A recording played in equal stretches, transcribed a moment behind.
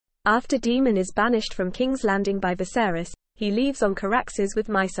After Daemon is banished from King's Landing by Viserys, he leaves on Caraxes with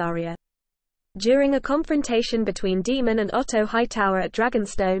Mysaria. During a confrontation between Daemon and Otto Hightower at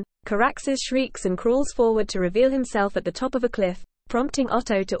Dragonstone, Caraxes shrieks and crawls forward to reveal himself at the top of a cliff, prompting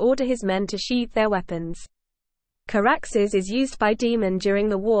Otto to order his men to sheathe their weapons. Caraxes is used by Daemon during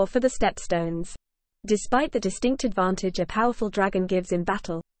the War for the Stepstones. Despite the distinct advantage a powerful dragon gives in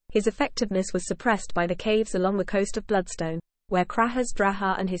battle, his effectiveness was suppressed by the caves along the coast of Bloodstone, where Craghas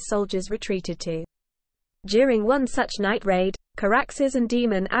Draha and his soldiers retreated to. During one such night raid, Caraxes and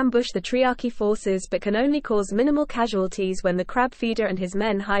Daemon ambush the Triarchy forces but can only cause minimal casualties when the crab feeder and his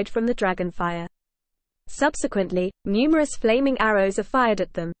men hide from the dragonfire. Subsequently, numerous flaming arrows are fired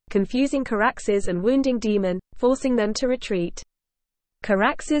at them, confusing Caraxes and wounding Daemon, forcing them to retreat.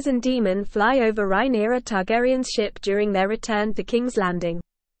 Caraxes and Daemon fly over Rhaenyra Targaryen's ship during their return to King's Landing.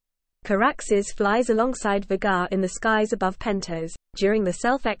 Caraxes flies alongside Vhagar in the skies above Pentos, during the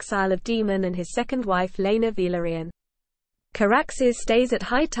self-exile of Daemon and his second wife Laena Velaryon. Caraxes stays at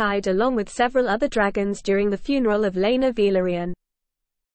high tide along with several other dragons during the funeral of Laena Velaryon.